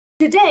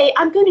Today,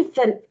 I'm going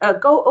to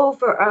go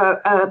over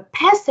a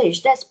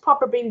passage that's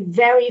probably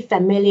very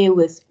familiar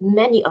with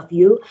many of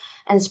you,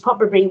 and it's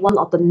probably one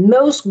of the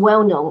most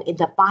well-known in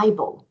the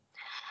Bible.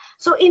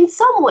 So in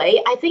some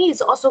way, I think it's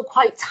also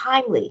quite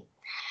timely,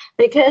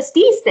 because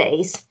these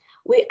days,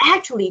 we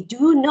actually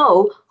do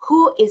know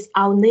who is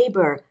our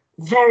neighbor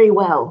very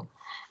well,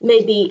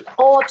 maybe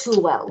all too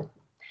well.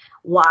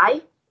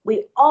 Why?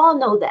 We all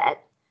know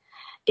that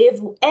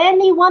if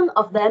any one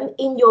of them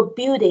in your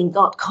building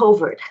got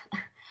COVID,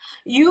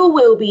 you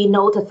will be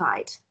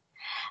notified.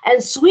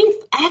 And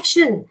swift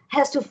action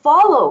has to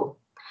follow,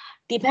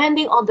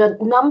 depending on the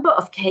number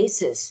of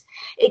cases.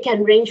 It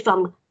can range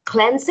from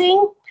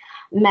cleansing,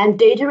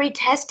 mandatory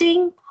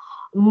testing,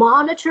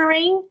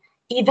 monitoring,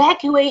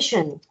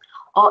 evacuation,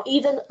 or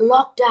even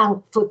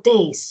lockdown for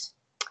days.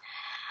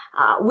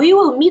 We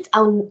will meet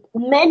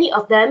many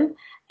of them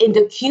in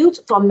the queue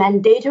for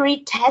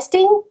mandatory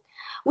testing,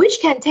 which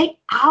can take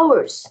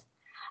hours.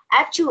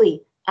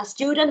 Actually, a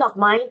student of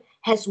mine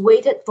has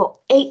waited for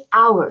 8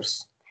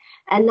 hours,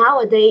 and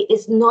nowadays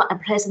it's not a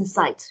pleasant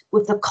sight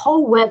with the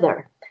cold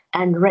weather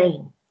and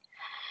rain.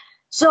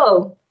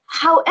 So,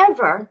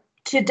 however,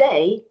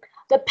 today,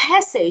 the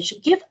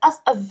passage gives us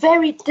a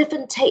very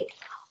different take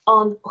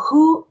on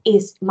who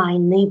is my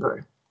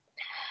neighbor.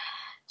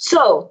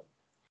 So,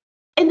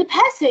 in the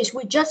passage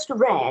we just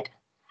read,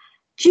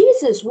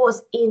 Jesus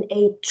was in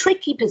a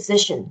tricky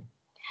position,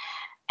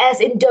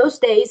 as in those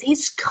days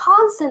he's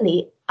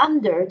constantly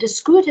under the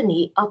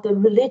scrutiny of the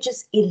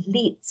religious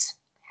elites.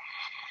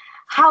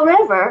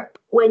 However,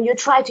 when you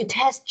try to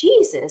test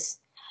Jesus,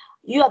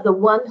 you are the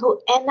one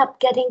who end up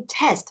getting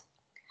tested.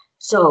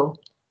 So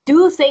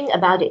do think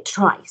about it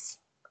twice.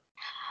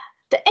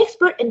 The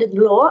expert in the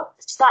law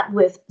start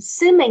with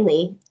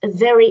seemingly a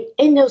very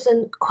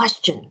innocent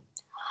question.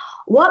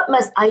 What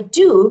must I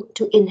do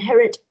to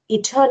inherit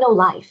eternal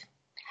life?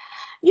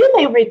 You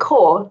may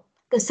recall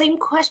the same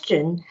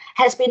question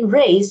has been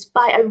raised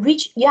by a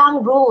rich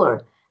young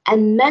ruler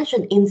and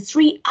mentioned in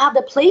 3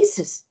 other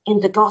places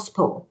in the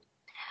gospel.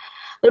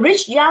 The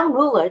rich young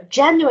ruler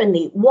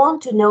genuinely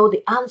wants to know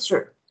the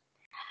answer,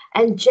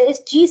 and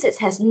Jesus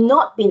has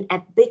not been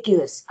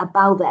ambiguous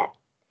about that,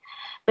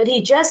 but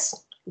he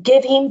just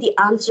gave him the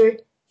answer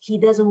he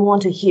doesn't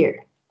want to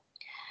hear.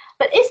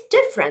 But it's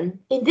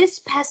different in this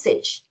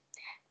passage.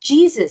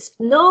 Jesus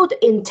knows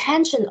the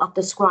intention of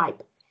the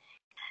scribe.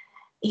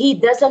 He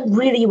doesn't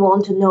really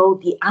want to know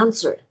the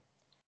answer.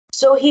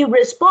 So he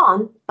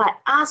responds by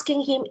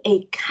asking him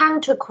a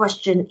counter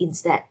question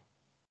instead.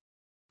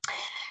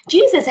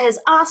 Jesus has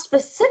asked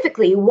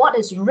specifically what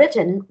is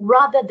written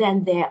rather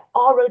than their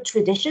oral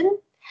tradition,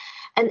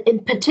 and in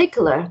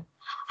particular,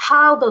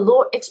 how the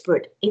law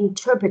expert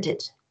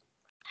interpreted.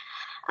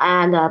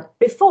 And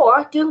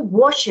before, during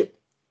worship,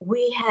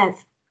 we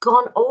have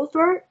gone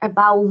over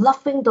about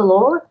loving the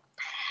Lord.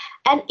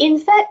 And in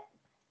fact,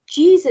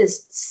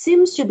 Jesus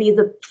seems to be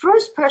the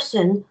first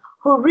person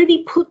who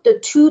really put the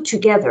two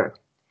together.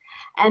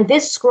 And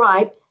this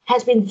scribe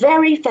has been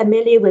very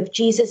familiar with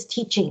Jesus'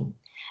 teaching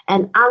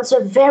and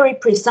answered very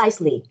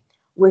precisely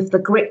with the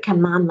great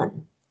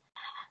commandment.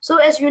 So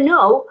as you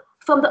know,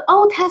 from the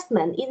Old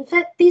Testament, in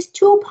fact, these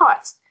two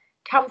parts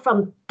come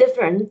from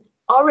different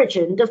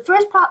origin. The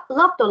first part,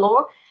 love the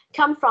Lord,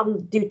 comes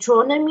from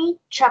Deuteronomy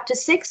chapter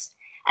 6.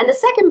 And the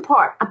second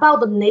part,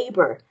 about the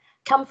neighbor,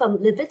 comes from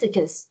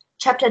Leviticus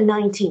chapter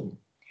 19.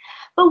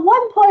 But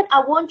one point I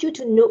want you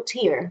to note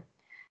here,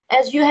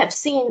 as you have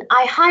seen,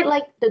 I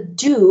highlight the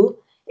do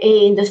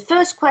in the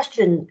first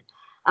question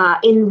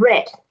in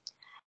red,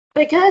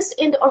 because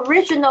in the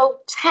original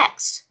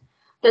text,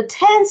 the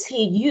tense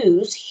he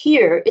used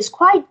here is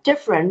quite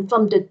different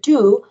from the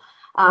do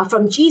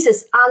from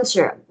Jesus'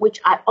 answer,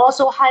 which I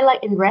also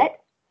highlight in red.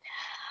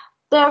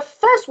 The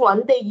first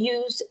one, they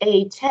use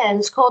a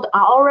tense called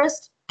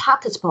aorist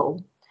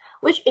participle,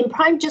 which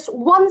implies just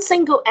one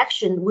single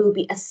action will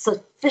be a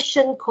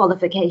sufficient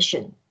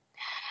qualification.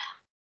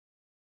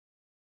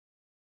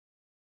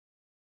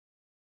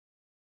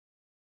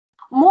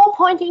 More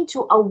pointing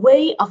to a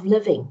way of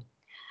living,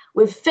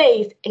 with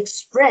faith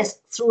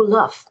expressed through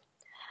love.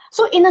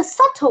 So in a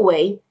subtle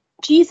way,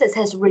 Jesus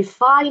has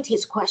refined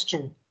his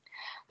question.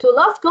 To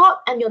love God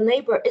and your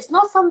neighbor is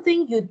not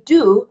something you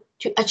do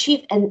to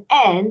achieve an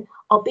end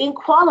or being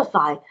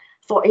qualified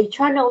for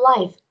eternal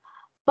life,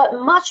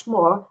 but much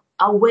more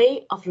a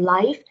way of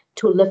life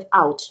to live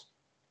out.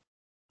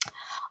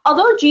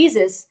 Although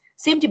Jesus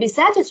seemed to be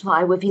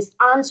satisfied with his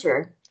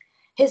answer,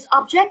 his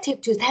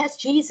objective to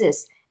test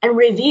Jesus and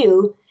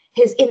reveal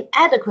his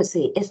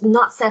inadequacy is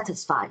not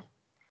satisfied.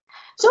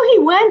 So he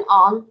went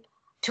on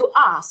to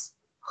ask,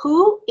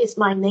 who is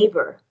my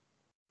neighbor?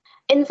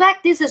 In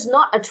fact, this is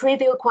not a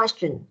trivial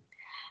question,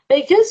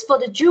 because for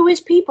the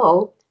Jewish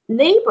people,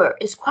 neighbor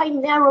is quite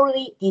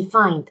narrowly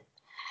defined.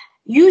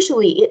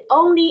 Usually, it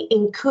only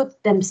includes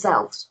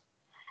themselves,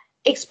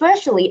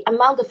 especially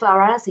among the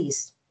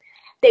Pharisees.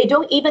 They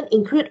don't even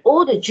include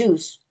all the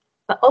Jews,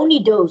 but only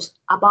those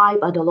abide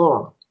by the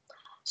law.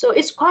 So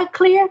it's quite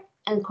clear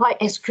and quite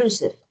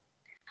exclusive.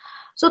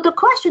 So the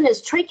question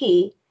is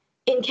tricky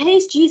in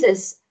case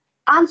Jesus'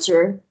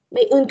 answer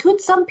may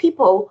include some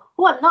people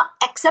who are not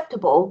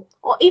acceptable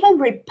or even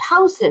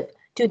repulsive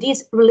to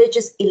this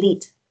religious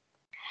elite.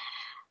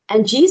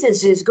 And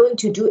Jesus is going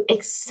to do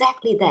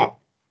exactly that.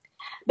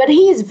 But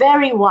he is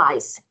very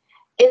wise.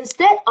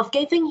 Instead of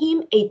giving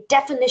him a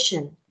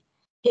definition,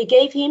 he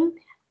gave him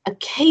a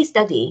case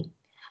study,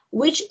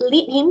 which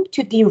led him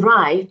to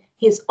derive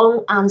his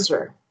own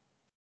answer.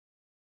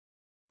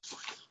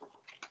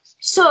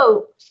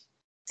 So,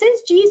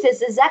 since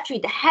Jesus is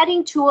actually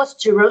heading towards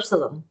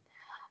Jerusalem,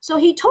 so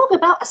he talked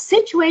about a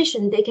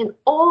situation they can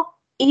all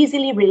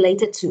easily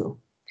relate it to.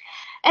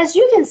 As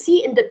you can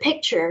see in the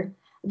picture,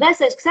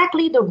 that's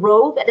exactly the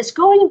road that is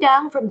going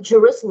down from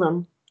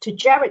Jerusalem to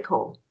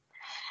Jericho.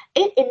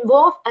 It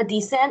involved a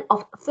descent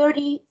of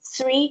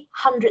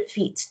 3,300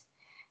 feet,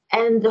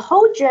 and the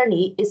whole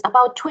journey is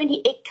about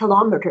 28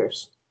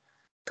 kilometers.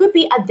 Could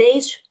be a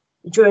day's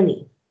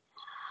journey.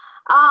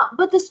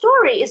 But the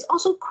story is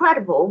also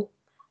credible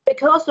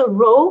because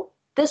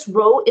this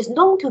road is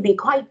known to be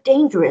quite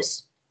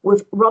dangerous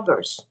with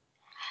robbers.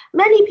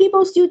 Many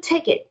people still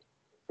take it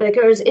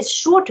because it's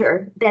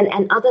shorter than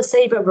another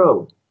safer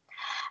road.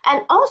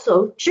 And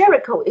also,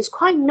 Jericho is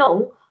quite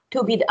known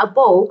to be the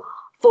abode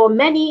for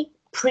many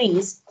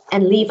priests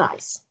and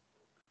Levites.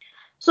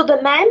 So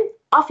the man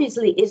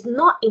obviously is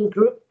not in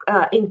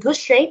good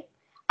shape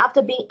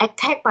after being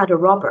attacked by the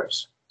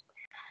robbers.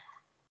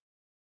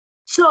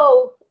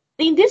 So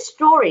in this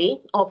story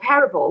or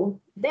parable,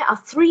 there are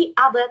three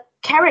other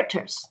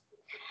characters,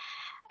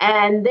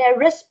 and their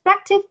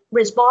respective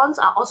response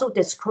are also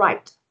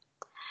described.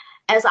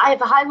 As I have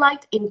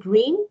highlighted in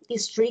green,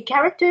 these three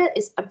characters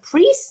is a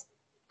priest,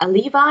 a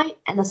Levite,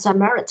 and a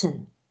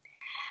Samaritan.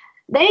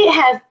 They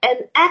have an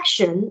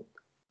action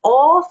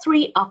all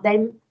three of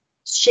them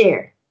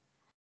share,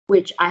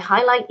 which I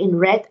highlight in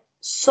red,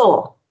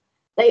 saw.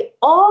 They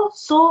all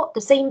saw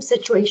the same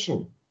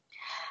situation,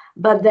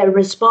 but their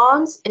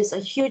response is a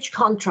huge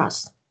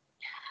contrast.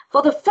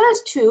 For the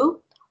first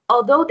two,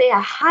 although they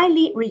are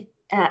highly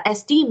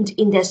esteemed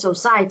in their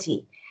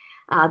society,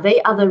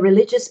 they are the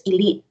religious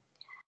elite,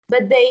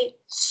 but they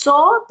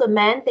saw the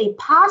man they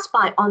passed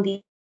by on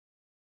the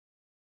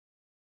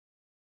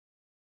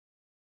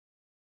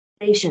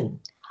nation.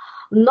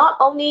 Not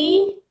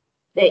only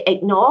they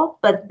ignore,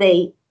 but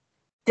they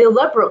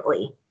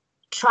deliberately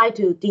try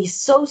to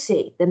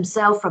dissociate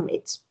themselves from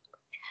it.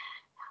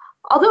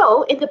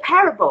 Although in the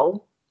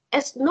parable,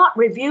 it's not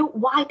revealed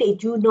why they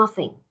do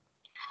nothing.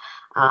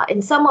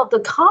 In some of the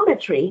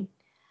commentary,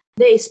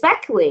 they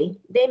speculate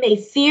they may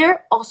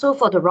fear also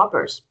for the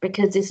robbers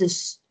because this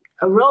is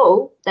a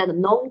road that is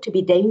known to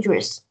be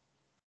dangerous.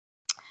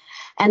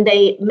 And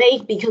they may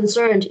be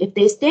concerned if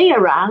they stay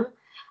around,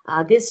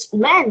 this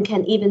man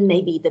can even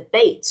maybe the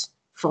bait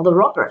for the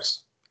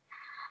robbers.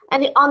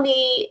 And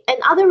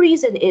another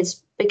reason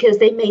is because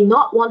they may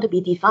not want to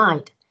be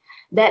defined.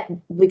 That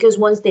because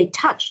once they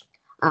touch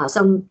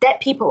some dead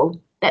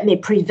people, that may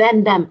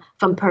prevent them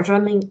from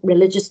performing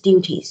religious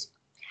duties.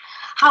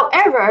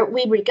 However,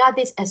 we regard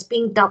this as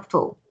being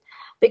doubtful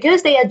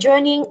because they are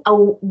journeying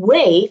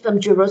away from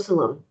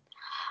Jerusalem.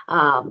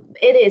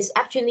 It is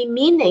actually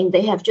meaning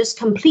they have just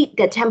completed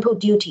their temple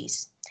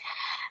duties.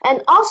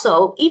 And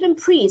also, even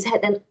priests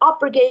had an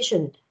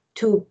obligation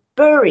to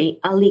bury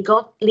a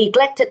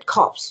neglected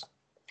corpse.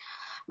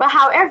 But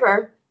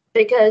however,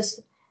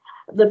 because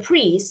the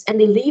priests and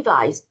the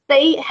Levites,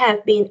 they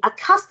have been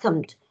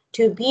accustomed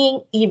to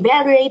being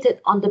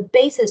evaluated on the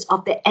basis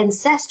of their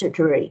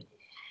ancestry,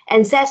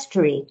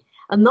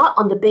 and not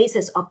on the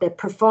basis of their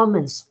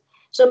performance.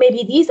 So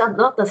maybe these are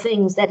not the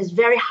things that is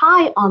very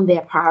high on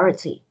their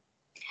priority.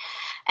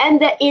 And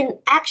their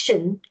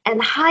inaction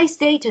and high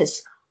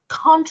status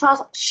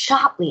contrast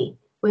sharply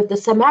with the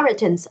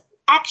Samaritan's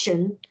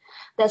action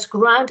that's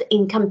grounded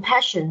in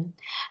compassion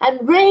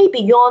and way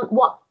beyond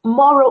what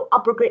moral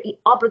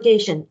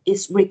obligation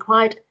is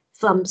required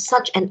from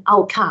such an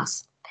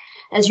outcast.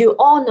 As you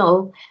all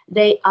know,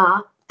 they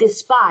are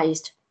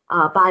despised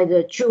by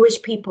the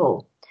Jewish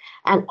people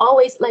and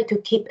always like to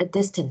keep a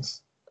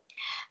distance.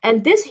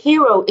 And this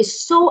hero is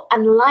so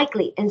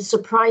unlikely and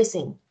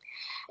surprising.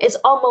 It's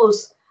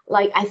almost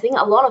like I think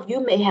a lot of you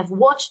may have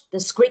watched the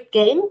Squid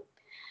Game.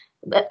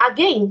 But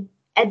again,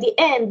 at the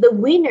end, the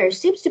winner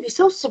seems to be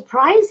so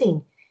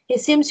surprising. He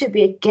seems to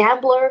be a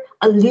gambler,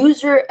 a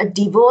loser, a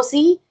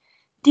divorcee,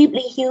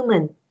 deeply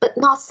human, but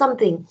not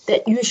something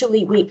that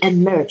usually we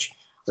emerge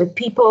with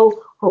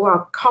people who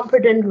are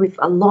competent with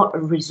a lot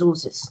of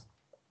resources.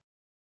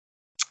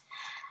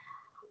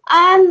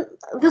 And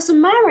the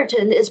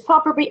Samaritan is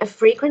probably a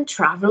frequent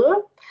traveler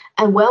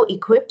and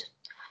well-equipped.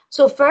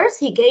 So first,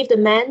 he gave the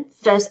man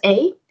first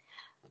aid,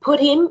 put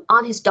him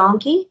on his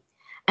donkey,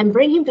 and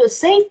bring him to a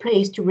safe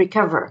place to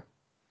recover.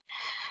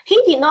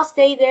 He did not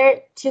stay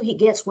there till he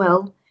gets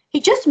well. He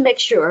just made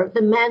sure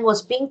the man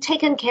was being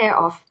taken care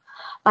of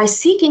by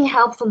seeking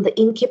help from the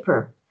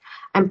innkeeper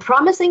and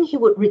promising he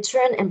would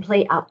return and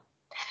play up.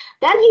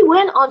 Then he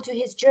went on to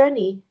his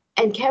journey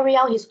and carry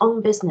out his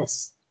own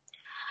business.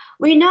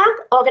 Renowned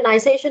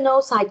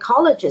organizational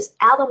psychologist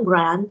Adam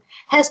Grant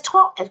has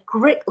talked at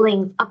great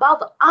length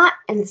about the art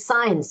and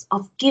science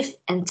of give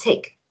and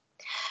take.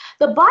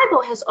 The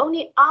Bible has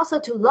only asked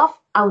us to love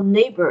our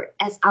neighbor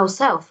as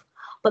ourselves,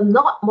 but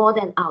not more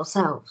than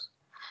ourselves.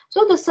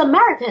 So the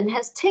Samaritan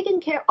has taken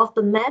care of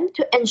the man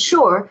to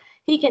ensure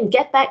he can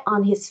get back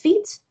on his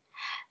feet,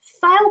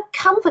 felt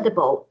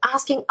comfortable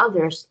asking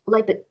others,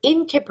 like the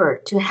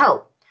innkeeper, to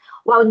help,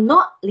 while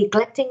not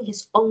neglecting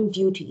his own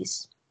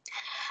duties.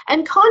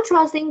 And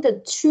contrasting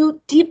the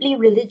two deeply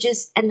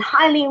religious and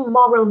highly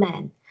moral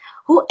men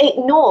who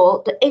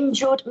ignore the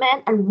injured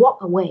man and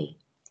walk away.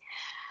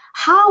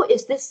 How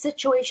is this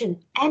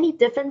situation any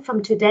different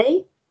from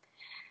today?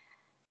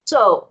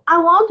 So I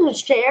want to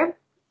share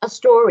a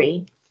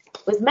story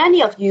with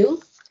many of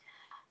you.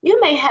 You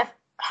may have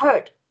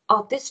heard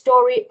of this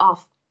story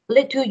of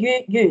Little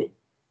Yu Yu,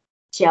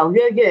 小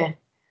月月,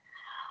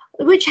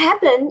 which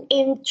happened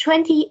in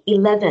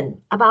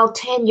 2011, about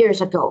 10 years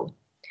ago.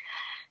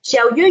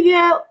 小月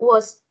月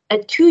was a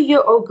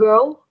 2-year-old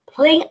girl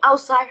playing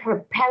outside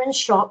her parents'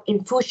 shop in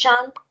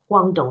Fushan,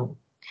 Guangdong.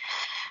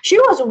 She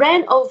was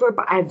ran over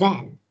by a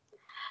van,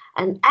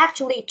 and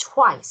actually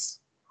twice,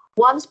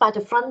 once by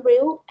the front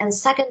wheel and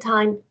second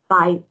time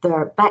by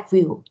the back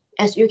wheel,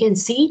 as you can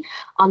see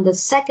on the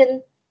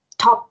second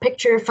top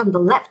picture from the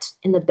left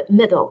in the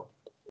middle.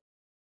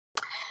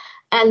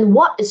 And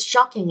what is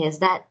shocking is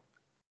that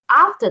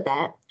after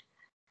that,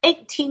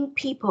 18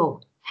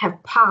 people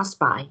have passed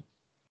by.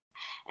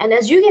 And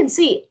as you can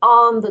see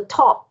on the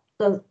top,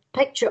 the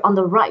picture on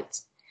the right,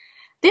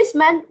 this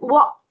man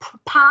walked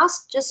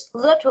past just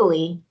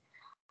literally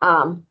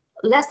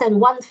less than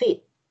 1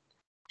 feet.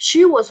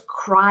 She was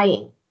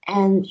crying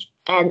and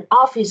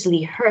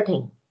obviously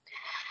hurting.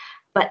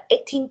 But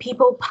 18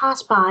 people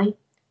passed by,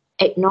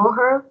 ignore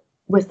her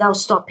without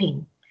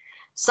stopping.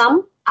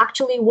 Some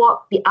actually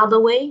walked the other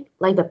way,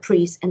 like the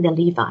priest and the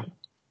Levi.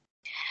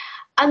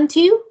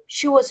 Until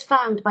she was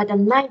found by the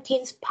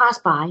 19th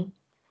passerby.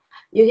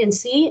 You can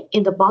see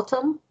in the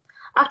bottom,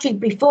 actually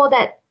before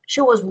that, she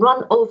was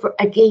run over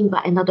again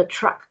by another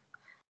truck,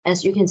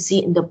 as you can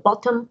see in the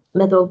bottom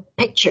middle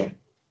picture.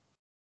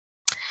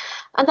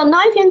 And the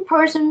 19th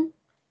person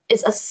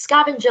is a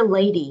scavenger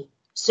lady,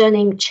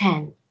 surnamed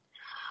Chen.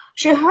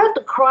 She heard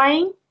the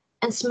crying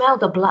and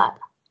smelled the blood,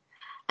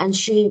 and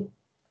she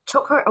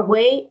took her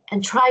away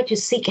and tried to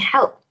seek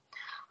help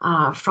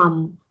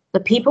from the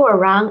people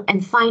around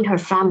and find her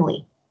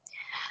family.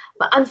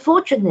 But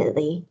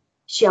unfortunately,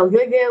 Xiao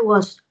Yue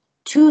was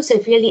too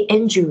severely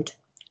injured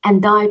and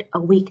died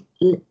a week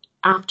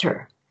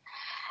after.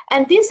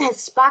 And this has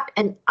sparked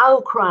an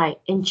outcry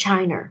in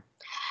China.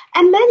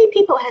 And many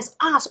people has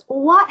asked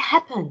what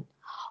happened?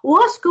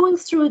 What's going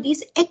through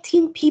these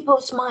 18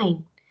 people's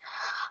mind?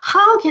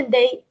 How can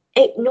they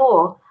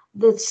ignore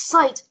the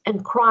sight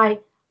and cry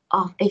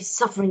of a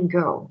suffering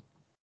girl?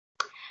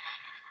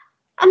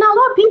 And a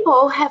lot of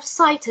people have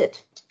cited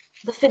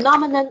the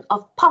phenomenon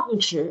of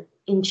pengchi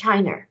in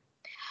China.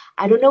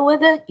 I don't know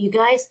whether you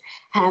guys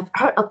have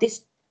heard of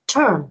this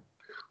term.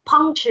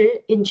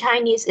 Pengchi in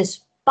Chinese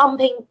is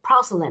bumping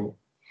porcelain.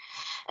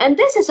 And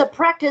this is a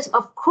practice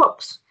of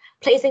crooks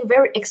placing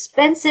very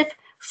expensive,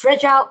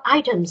 fragile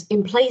items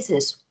in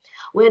places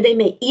where they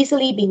may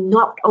easily be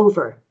knocked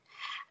over,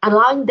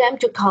 allowing them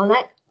to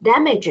collect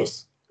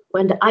damages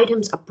when the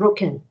items are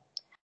broken.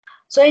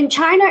 So in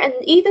China and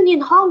even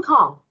in Hong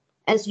Kong,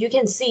 as you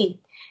can see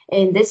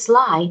in this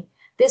slide,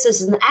 this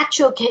is an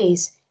actual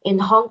case in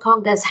Hong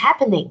Kong that's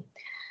happening.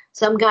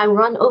 Some guy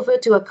run over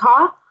to a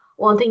car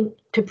wanting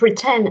to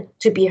pretend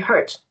to be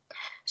hurt.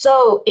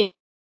 So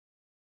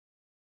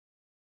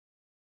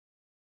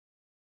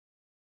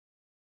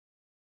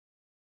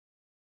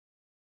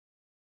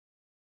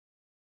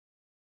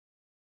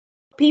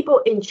people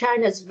in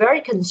China is very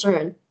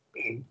concerned.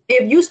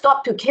 If you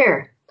stop to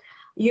care,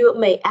 you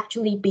may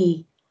actually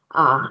be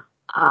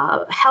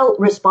held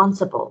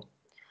responsible.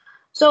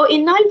 So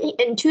in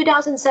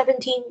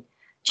 2017,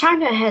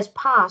 China has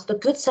passed the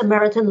Good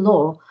Samaritan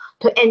law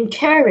to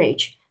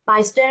encourage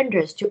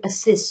bystanders to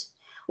assist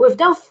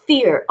without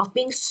fear of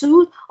being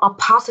sued or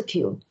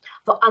prosecuted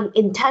for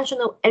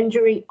unintentional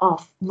injury or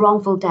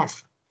wrongful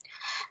death.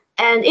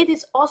 And it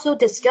is also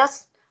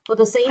discussed for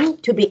the same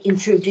to be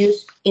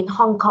introduced in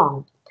Hong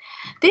Kong.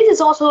 This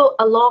is also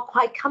a law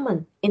quite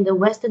common in the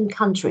Western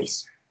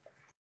countries.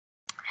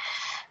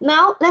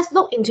 Now let's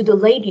look into the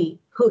lady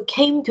who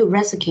came to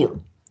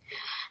rescue.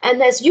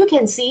 And as you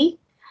can see,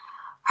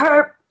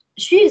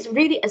 she is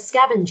really a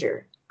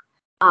scavenger,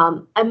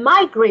 a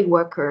migrant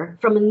worker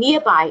from a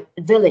nearby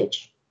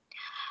village.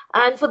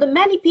 And for the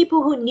many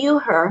people who knew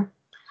her,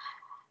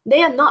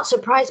 they are not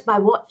surprised by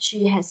what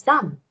she has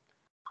done.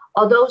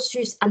 Although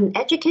she's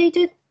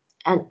uneducated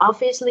and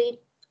obviously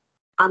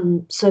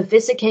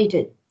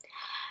unsophisticated,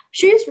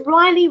 she is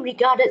widely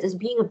regarded as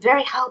being a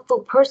very helpful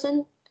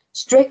person,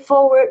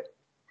 straightforward,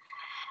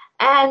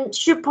 and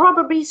she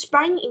probably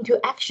sprang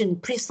into action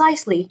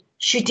precisely.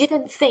 She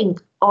didn't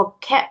think or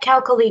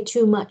calculate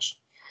too much.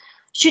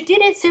 She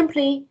did it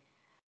simply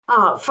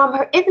from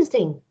her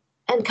instinct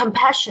and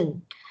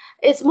compassion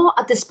It's more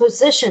a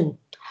disposition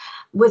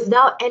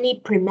without any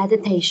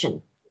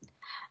premeditation.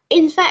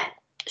 In fact,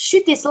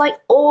 she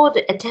disliked all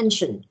the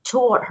attention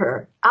toward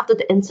her after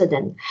the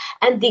incident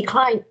and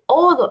declined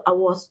all the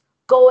awards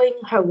going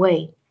her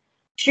way.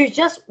 She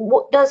just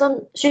want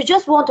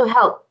to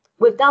help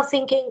without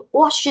thinking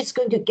what she's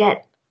going to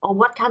get or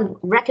what kind of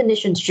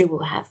recognition she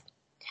will have.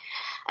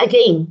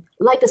 Again,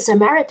 like the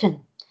Samaritan,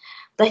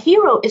 the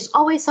hero is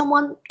always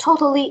someone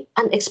totally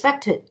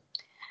unexpected.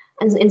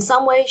 And in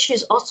some way,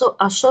 she's also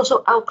a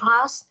social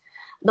outcast,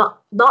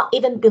 not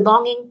even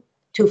belonging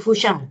to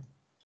Fushan.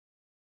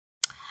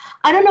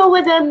 I don't know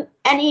whether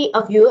any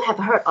of you have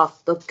heard of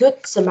the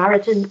Good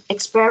Samaritan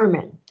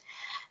experiment.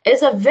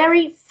 It's a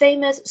very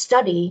famous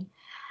study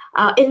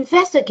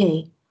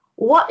investigate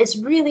what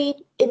is really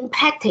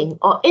impacting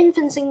or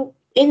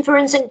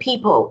influencing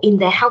people in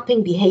their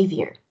helping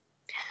behavior.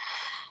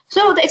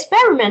 So the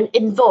experiment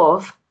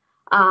involved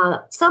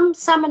some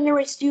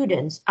seminary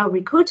students are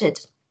recruited,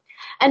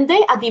 and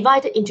they are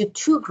divided into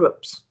two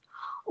groups.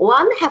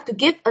 One have to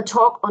give a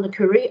talk on the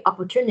career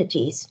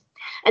opportunities,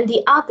 and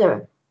the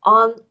other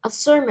on a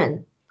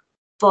sermon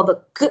for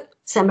the Good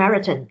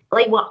Samaritan,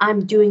 like what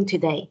I'm doing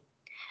today.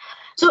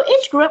 So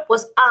each group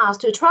was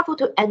asked to travel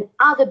to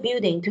another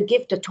building to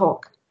give the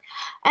talk.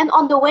 And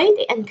on the way,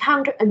 they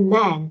encountered a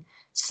man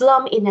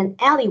slumped in an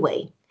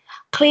alleyway,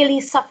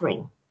 clearly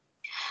suffering.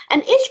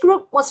 And each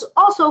group was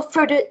also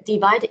further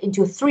divided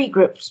into three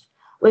groups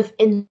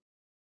within.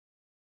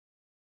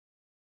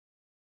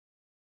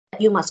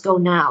 You must go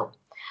now.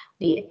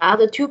 The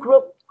other two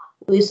groups,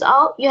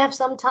 without you have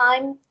some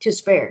time to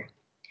spare.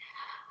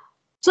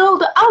 So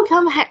the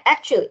outcome had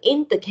actually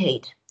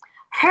indicate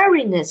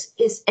hurriedness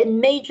is a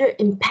major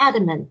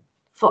impediment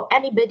for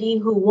anybody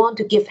who want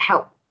to give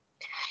help.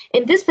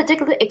 In this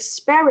particular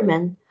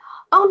experiment,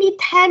 only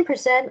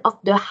 10% of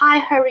the high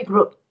hurry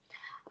group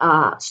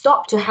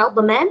stopped to help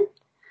the man,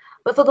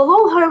 but for the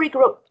low hurry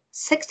group,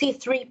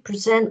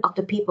 63% of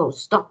the people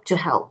stopped to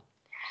help.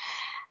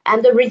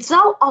 And the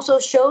result also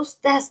shows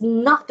there's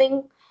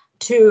nothing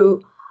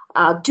to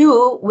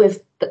do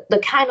with the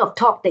kind of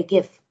talk they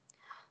give.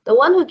 The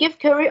one who gives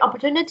career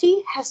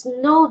opportunity has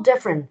no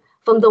different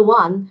from the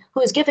one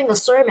who is giving a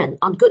sermon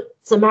on Good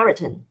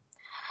Samaritan.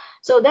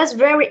 So that's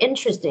very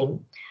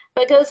interesting,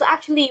 because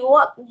actually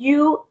what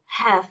you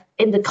have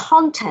in the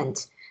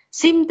content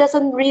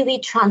doesn't really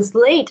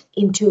translate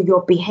into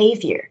your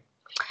behavior.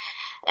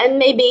 And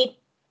maybe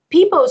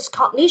people's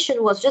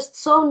cognition was just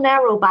so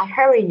narrow by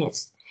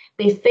hurriness,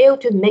 they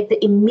failed to make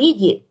the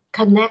immediate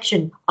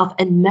connection of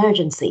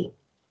emergency.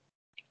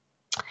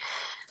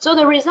 So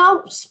the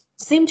results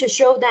seem to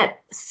show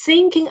that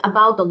thinking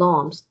about the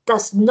norms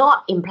does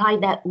not imply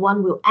that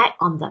one will act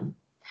on them.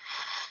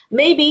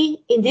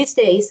 Maybe in these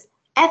days,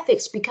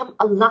 ethics become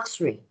a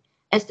luxury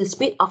as the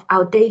speed of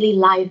our daily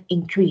life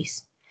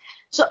increase.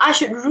 So I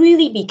should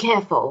really be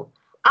careful.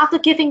 After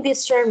giving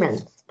this sermon,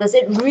 does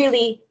it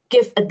really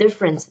give a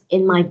difference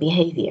in my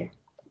behavior?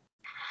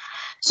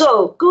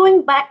 So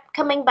coming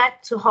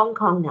back to Hong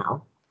Kong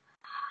now.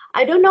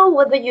 I don't know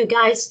whether you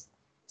guys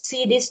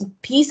see this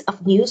piece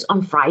of news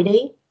on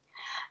Friday.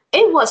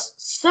 It was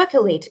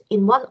circulated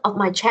in one of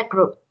my chat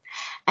groups,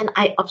 and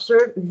I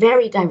observed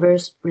very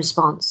diverse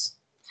response.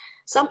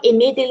 Some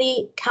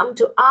immediately come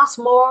to ask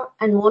more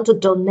and want to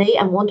donate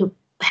and want to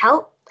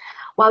help,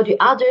 while the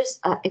others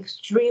are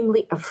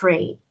extremely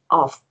afraid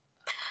of.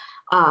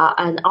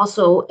 And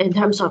also in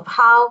terms of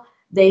how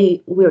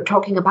we're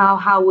talking about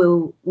how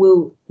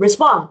we'll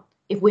respond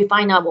if we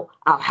find out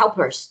our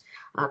helpers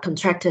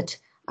contracted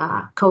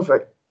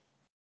COVID.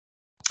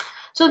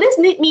 So this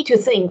led me to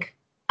think,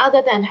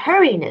 other than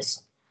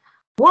hurriness,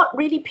 what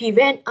really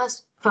prevents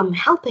us from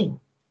helping?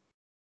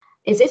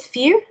 Is it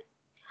fear?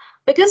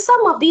 Because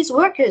some of these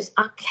workers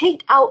are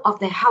kicked out of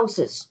their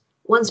houses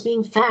once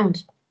being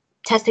found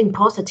testing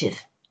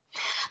positive.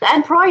 The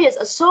employers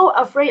are so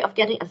afraid of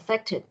getting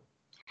affected.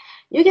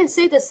 You can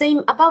say the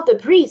same about the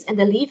priests and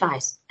the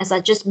Levites, as I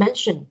just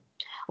mentioned.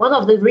 One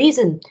of the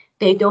reasons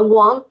they don't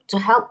want to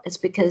help is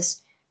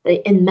because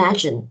they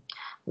imagine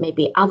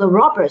maybe other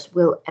robbers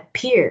will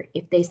appear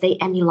if they stay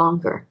any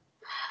longer.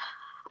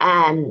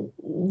 And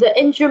the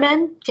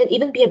instrument can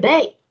even be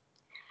obeyed.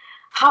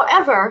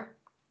 However,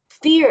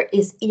 fear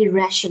is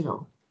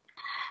irrational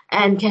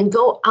and can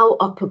go out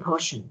of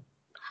proportion.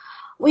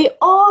 We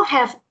all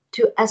have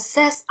to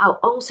assess our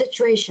own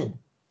situation.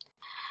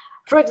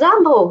 For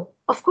example,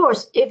 of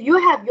course, if you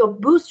have your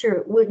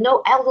booster with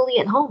no elderly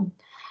at home,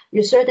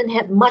 you certainly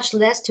have much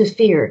less to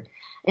fear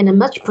and a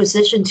much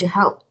position to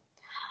help.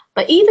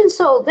 But even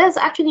so, there's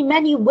actually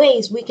many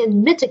ways we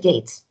can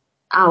mitigate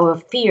our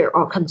fear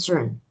or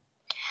concern.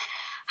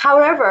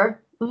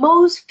 However,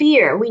 most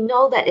fear, we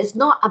know that it's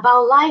not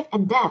about life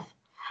and death,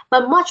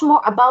 but much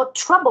more about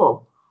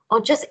trouble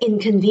or just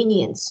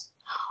inconvenience,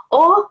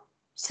 or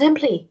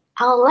simply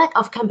our lack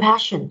of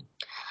compassion.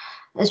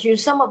 As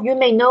some of you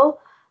may know,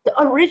 the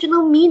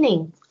original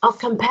meaning of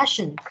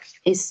compassion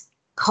is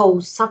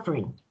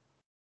co-suffering.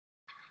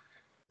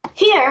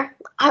 Here,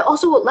 I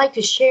also would like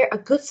to share a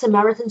Good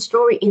Samaritan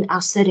story in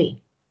our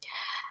city,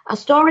 a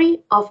story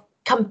of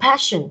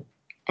compassion,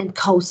 and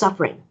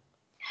co-suffering.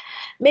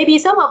 Maybe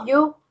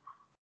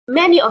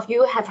many of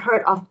you have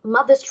heard of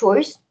Mother's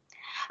Choice.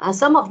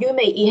 Some of you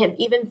may have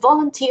even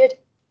volunteered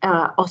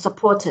or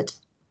supported.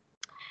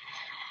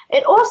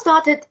 It all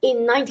started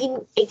in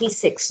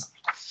 1986.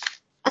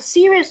 A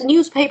series of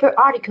newspaper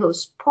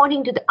articles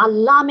pointing to the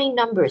alarming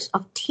numbers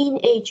of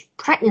teenage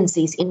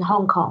pregnancies in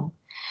Hong Kong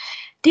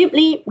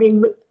deeply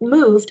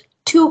moved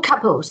two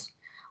couples.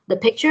 The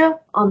picture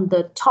on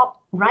the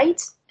top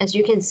right, as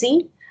you can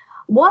see,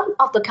 one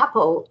of the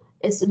couple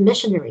is a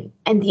missionary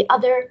and the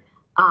other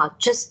are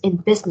just in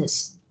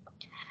business.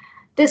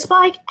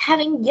 Despite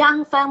having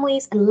young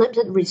families and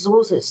limited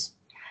resources,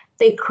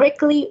 they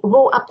quickly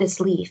roll up their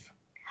sleeve.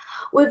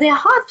 With their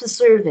heart for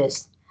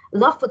service,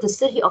 love for the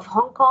city of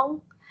Hong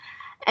Kong,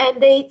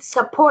 and the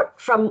support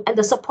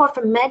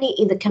from many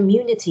in the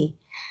community,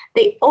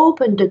 they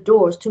opened the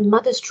doors to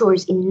Mother's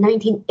Choice in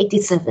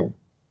 1987.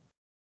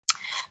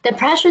 The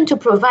passion to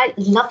provide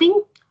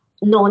loving,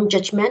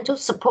 non-judgmental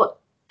support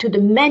to the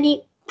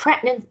many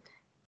pregnant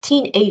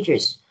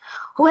teenagers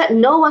who had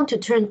no one to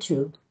turn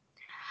to.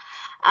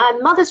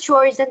 Mother's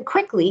Choice then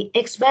quickly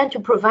expanded to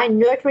provide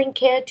nurturing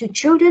care to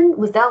children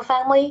without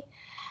family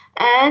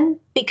and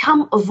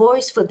become a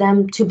voice for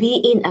them to be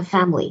in a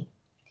family.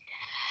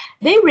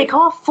 They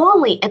recall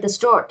fondly at the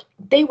start,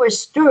 they were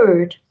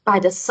stirred by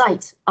the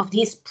sight of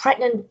this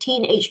pregnant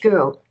teenage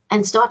girl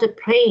and started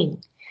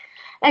praying.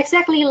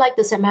 Exactly like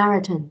the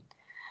Samaritan.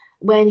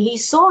 When he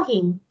saw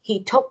him,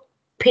 he took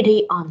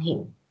pity on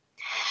him.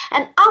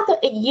 And after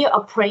a year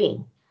of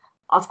praying,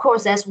 of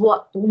course, that's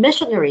what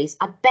missionaries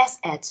are best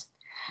at,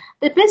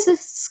 the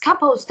business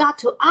couple start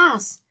to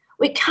ask,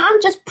 we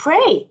can't just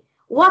pray.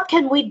 What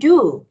can we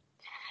do?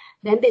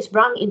 Then they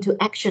sprung into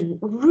action,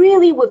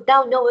 really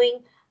without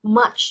knowing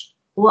much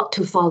what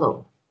to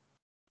follow.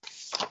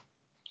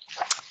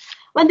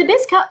 When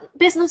the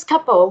business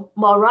couple,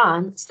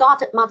 Moran,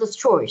 started Mother's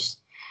Choice,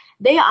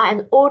 they are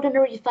an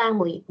ordinary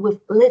family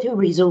with little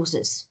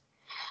resources.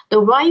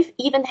 The wife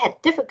even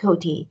had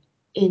difficulty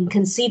in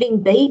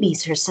conceiving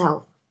babies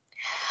herself.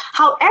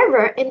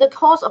 However, in the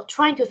course of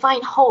trying to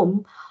find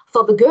home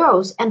for the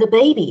girls and the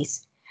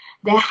babies,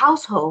 their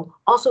household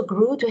also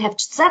grew to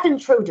have 7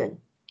 children.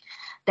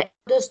 The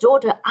eldest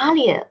daughter,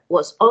 Alia,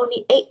 was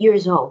only 8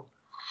 years old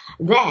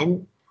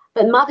then,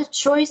 but Mother's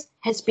Choice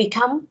has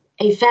become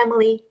a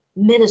family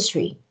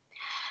ministry.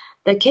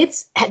 The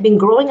kids had been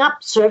growing up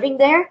serving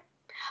there,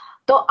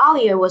 though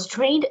Alia was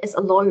trained as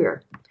a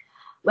lawyer.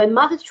 When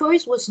Mother's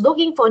Choice was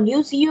looking for a new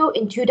CEO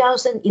in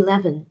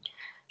 2011,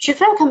 she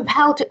felt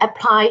compelled to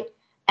apply,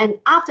 and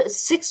after a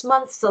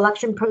 6-month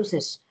selection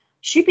process,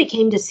 she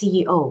became the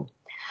CEO.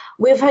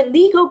 With her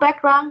legal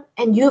background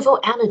and youthful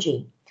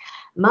energy,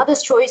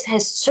 Mother's Choice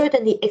has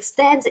certainly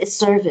extended its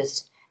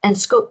service and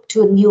scope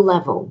to a new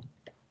level.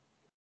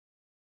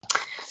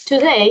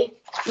 Today,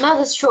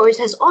 Mother's Choice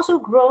has also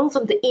grown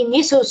from the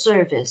initial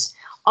service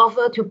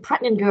offered to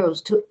pregnant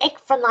girls to egg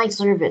frontline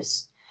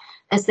service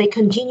as they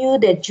continue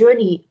their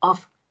journey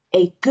of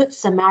a Good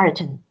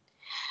Samaritan.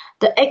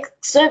 The egg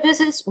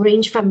services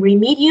range from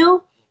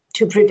remedial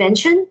to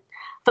prevention,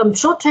 from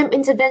short-term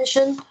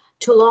intervention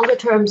to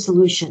longer-term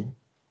solution.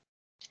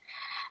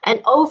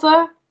 And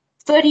over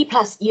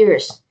 30-plus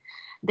years,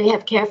 they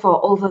have cared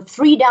for over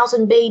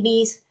 3,000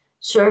 babies,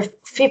 served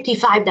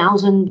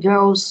 55,000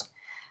 girls,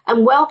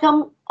 and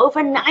welcomed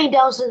over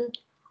 9,000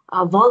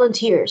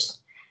 volunteers,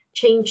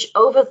 changed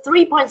over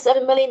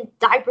 3.7 million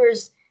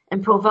diapers,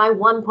 and provide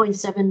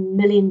 1.7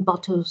 million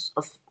bottles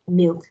of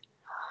milk.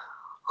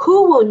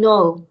 Who will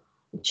know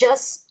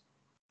just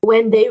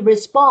when they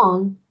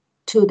respond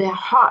to their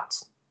heart,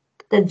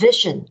 the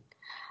vision,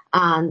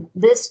 and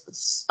this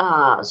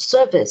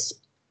service,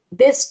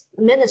 this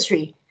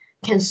ministry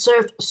can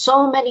serve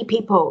so many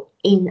people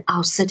in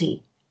our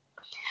city.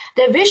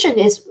 Their vision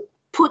is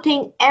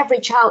putting every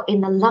child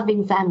in a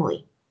loving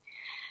family.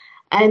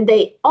 And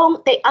they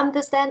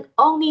understand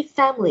only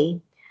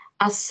family,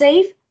 a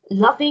safe,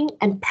 loving,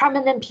 and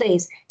permanent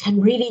place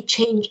can really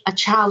change a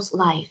child's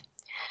life.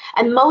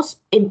 And most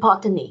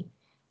importantly,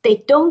 they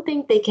don't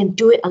think they can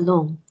do it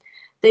alone.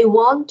 They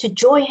want to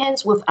join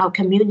hands with our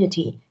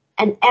community,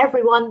 and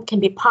everyone can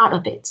be part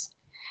of it.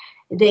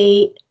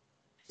 They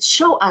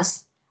show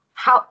us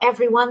how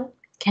everyone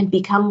can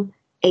become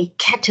a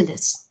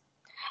catalyst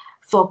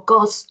for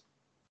God's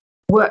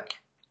work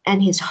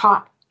and his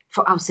heart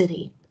for our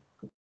city.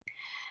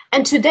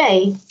 And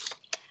today,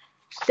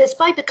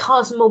 despite the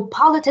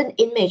cosmopolitan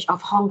image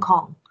of Hong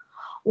Kong,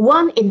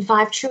 1 in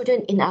 5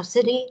 children in our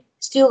city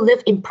still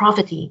live in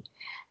poverty,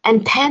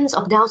 and tens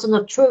of thousands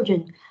of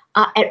children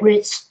are at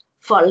risk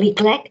for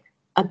neglect,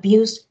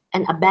 abuse,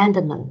 and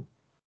abandonment.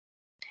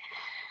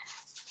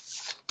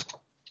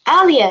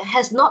 Alia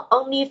has not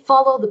only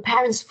followed the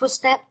parents'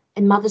 footsteps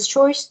in Mother's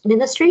Choice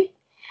ministry,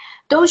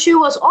 though she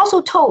was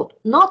also told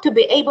not to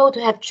be able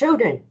to have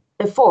children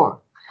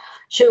before.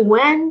 She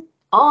went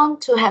on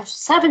to have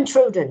 7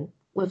 children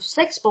with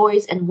 6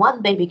 boys and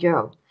 1 baby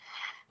girl,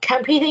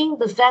 completing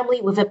the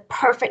family with a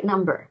perfect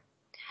number.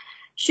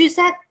 She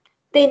said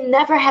they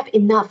never have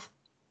enough,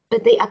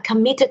 but they are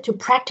committed to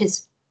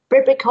practice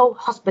biblical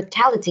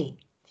hospitality.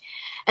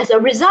 As a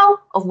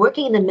result of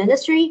working in the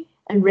ministry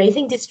and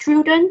raising these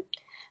children,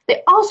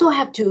 they also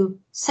have to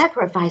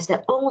sacrifice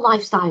their own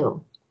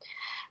lifestyle.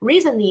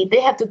 Recently,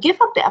 they have to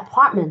give up their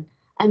apartment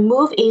and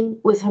move in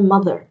with her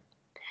mother.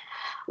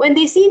 When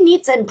they see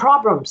needs and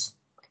problems,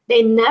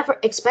 they never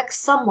expect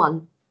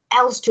someone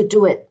else to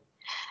do it.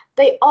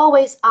 They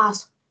always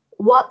ask,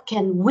 what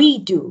can we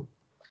do?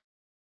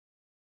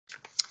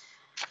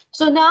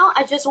 So now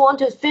I just want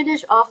to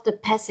finish off the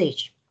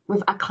passage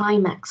with a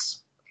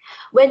climax.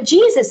 When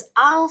Jesus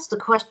asked the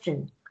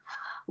question,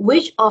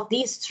 which of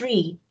these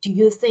three do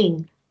you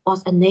think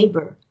was a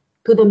neighbor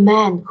to the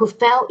man who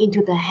fell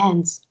into the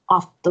hands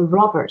of the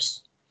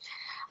robbers?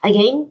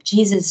 Again,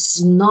 Jesus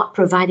is not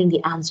providing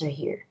the answer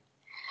here.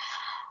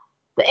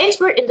 The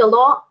expert in the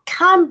law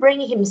can't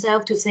bring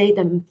himself to say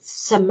the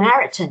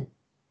Samaritan,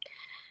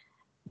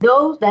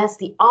 though that's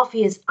the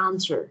obvious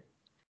answer.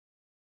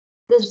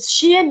 The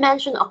sheer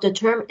mention of the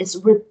term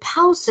is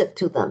repulsive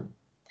to them.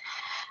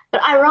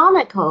 But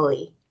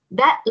ironically,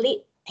 that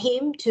led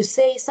him to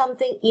say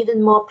something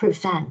even more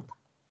profound.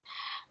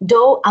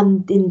 Though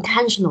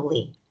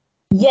unintentionally,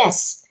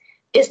 yes,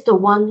 it's the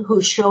one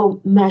who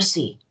showed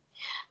mercy,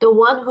 the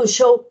one who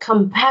showed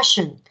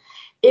compassion,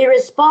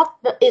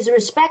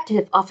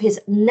 irrespective of his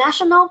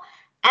national,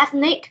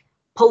 ethnic,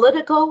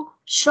 political,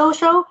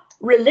 social,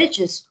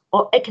 religious,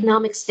 or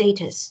economic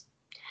status.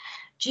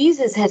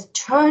 Jesus has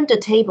turned the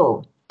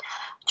table,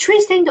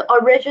 twisting the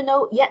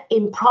original yet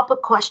improper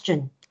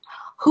question,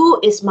 who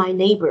is my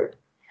neighbor?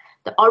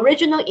 The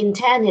original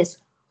intent is,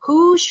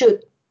 who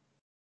should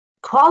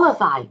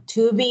qualify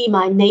to be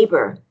my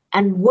neighbor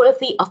and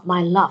worthy of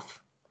my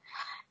love,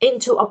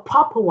 into a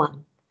proper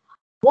one.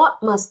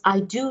 What must I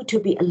do to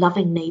be a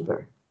loving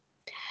neighbor?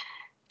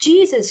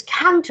 Jesus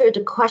countered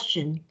the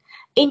question,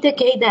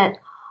 indicate that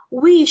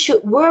we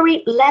should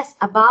worry less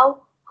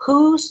about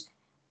who's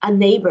a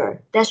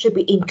neighbor that should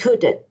be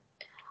included,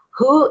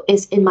 who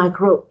is in my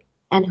group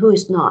and who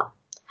is not,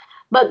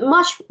 but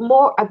much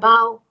more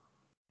about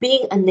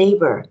being a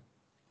neighbor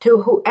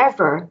to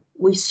whoever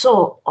we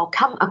saw or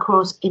come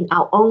across in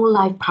our own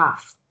life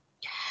path.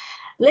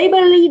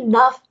 Neighborly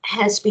love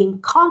has been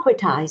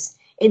concretized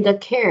in the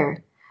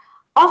care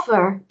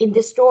offered in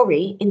this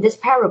story, in this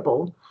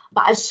parable,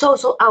 by a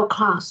social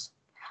outclass,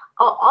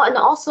 and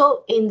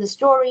also in the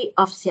story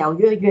of Xiao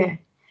Yue,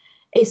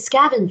 a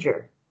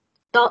scavenger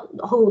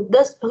who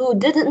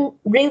didn't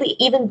really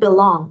even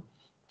belong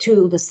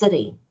to the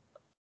city.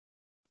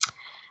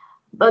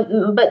 But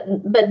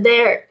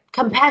their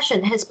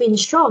compassion has been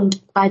shown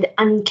by the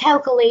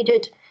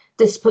uncalculated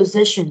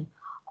disposition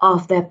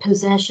of their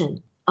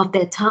possession, of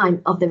their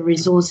time, of their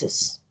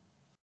resources.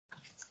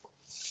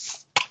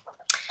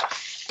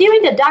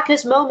 During the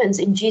darkest moments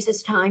in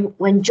Jesus' time,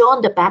 when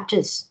John the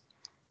Baptist,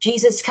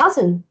 Jesus'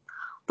 cousin,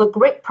 the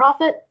great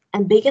prophet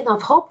and beacon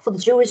of hope for the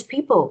Jewish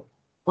people,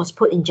 was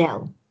put in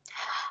jail,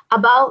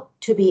 about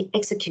to be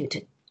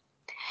executed.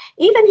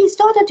 Even he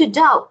started to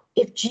doubt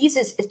if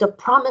Jesus is the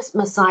promised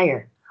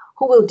Messiah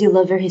who will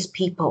deliver his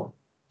people.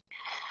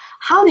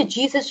 How did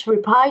Jesus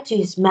reply to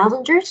his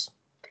messengers?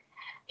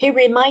 He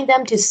reminded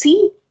them to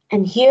see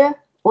and hear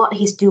what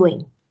he's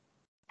doing.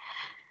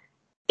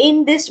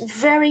 In this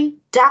very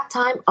dark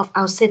time of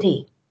our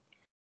city,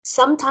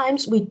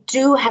 sometimes we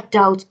do have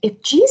doubt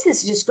if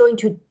Jesus is going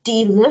to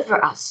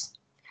deliver us.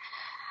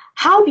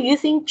 How do you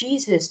think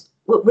Jesus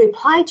would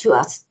reply to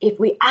us if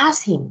we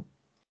ask him?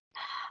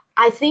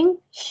 I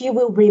think he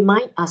will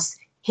remind us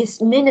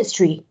his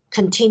ministry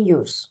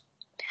continues.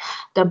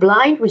 The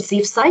blind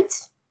receive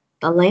sight,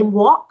 the lame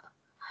walk,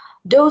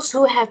 those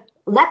who have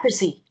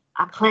leprosy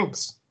are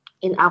cleansed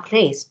in our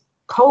place,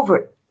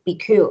 COVID be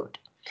cured.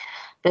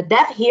 The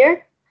deaf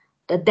hear,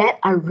 the dead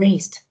are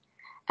raised,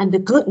 and the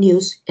good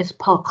news is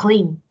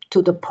proclaimed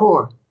to the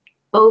poor,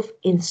 both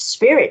in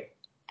spirit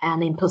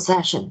and in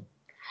possession.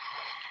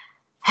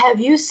 Have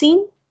you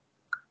seen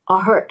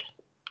or heard?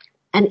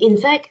 And in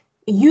fact,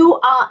 you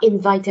are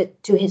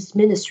invited to his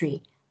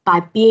ministry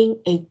by being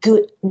a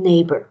good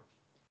neighbor.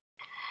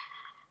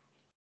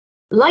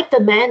 Like the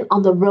man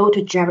on the road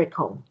to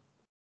Jericho,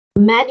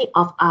 many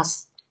of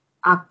us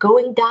are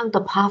going down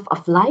the path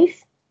of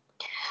life,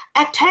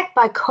 attacked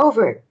by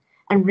COVID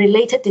and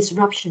related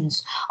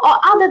disruptions or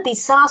other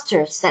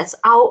disasters that's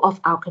out of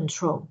our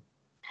control.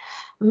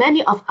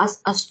 Many of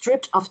us are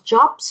stripped of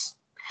jobs,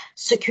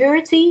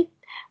 security,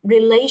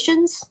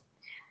 relations,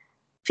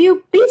 feel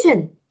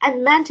beaten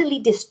and mentally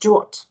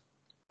distraught,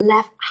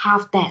 left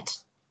half dead.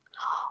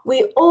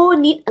 We all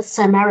need a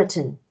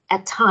Samaritan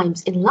at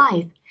times in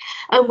life,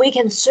 and we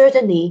can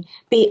certainly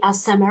be a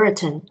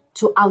Samaritan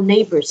to our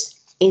neighbors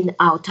in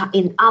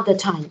other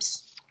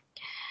times.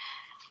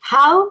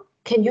 How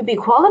can you be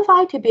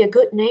qualified to be a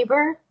good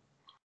neighbor?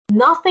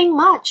 Nothing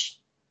much.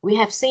 We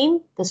have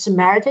seen the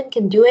Samaritan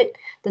can do it,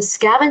 the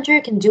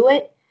scavenger can do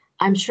it.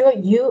 I'm sure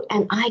you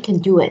and I can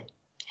do it.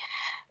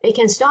 It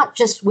can start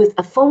just with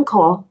a phone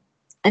call,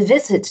 a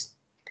visit,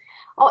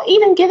 or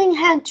even giving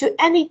hand to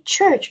any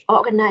church or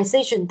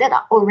organization that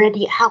are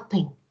already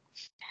helping.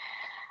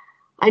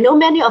 I know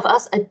many of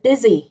us are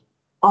busy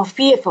or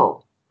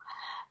fearful,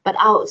 but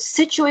our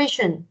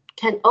situation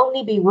can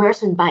only be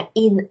worsened by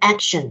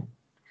inaction.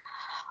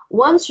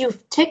 Once you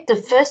take the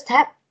first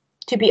step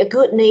to be a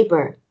good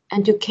neighbor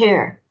and to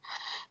care,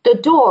 the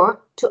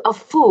door to a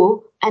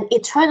full and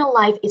eternal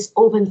life is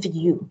open for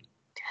you.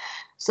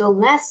 So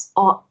let's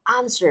all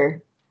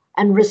answer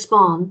and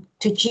respond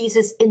to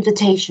Jesus'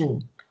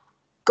 invitation.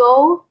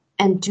 Go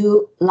and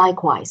do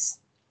likewise.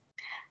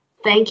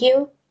 Thank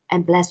you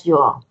and bless you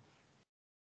all.